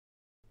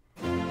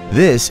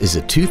This is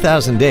a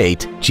 2008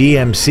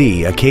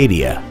 GMC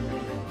Acadia.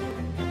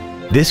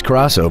 This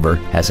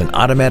crossover has an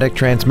automatic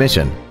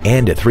transmission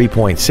and a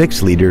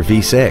 3.6-liter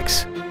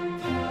V6.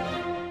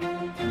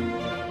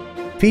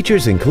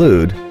 Features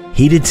include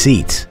heated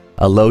seats,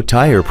 a low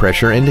tire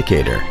pressure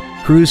indicator,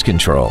 cruise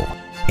control,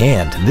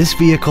 and this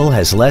vehicle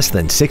has less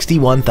than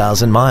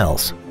 61,000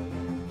 miles.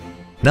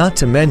 Not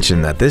to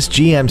mention that this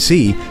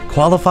GMC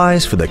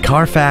qualifies for the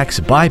Carfax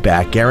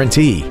buyback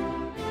guarantee.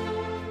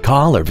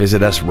 Call or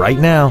visit us right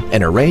now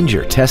and arrange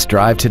your test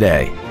drive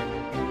today.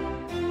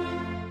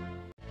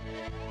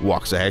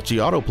 Waxahachie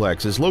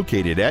Autoplex is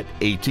located at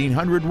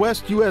 1800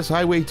 West US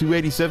Highway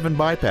 287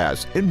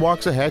 Bypass in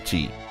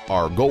Waxahachie.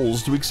 Our goal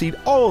is to exceed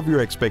all of your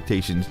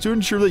expectations to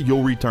ensure that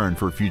you'll return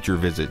for future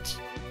visits.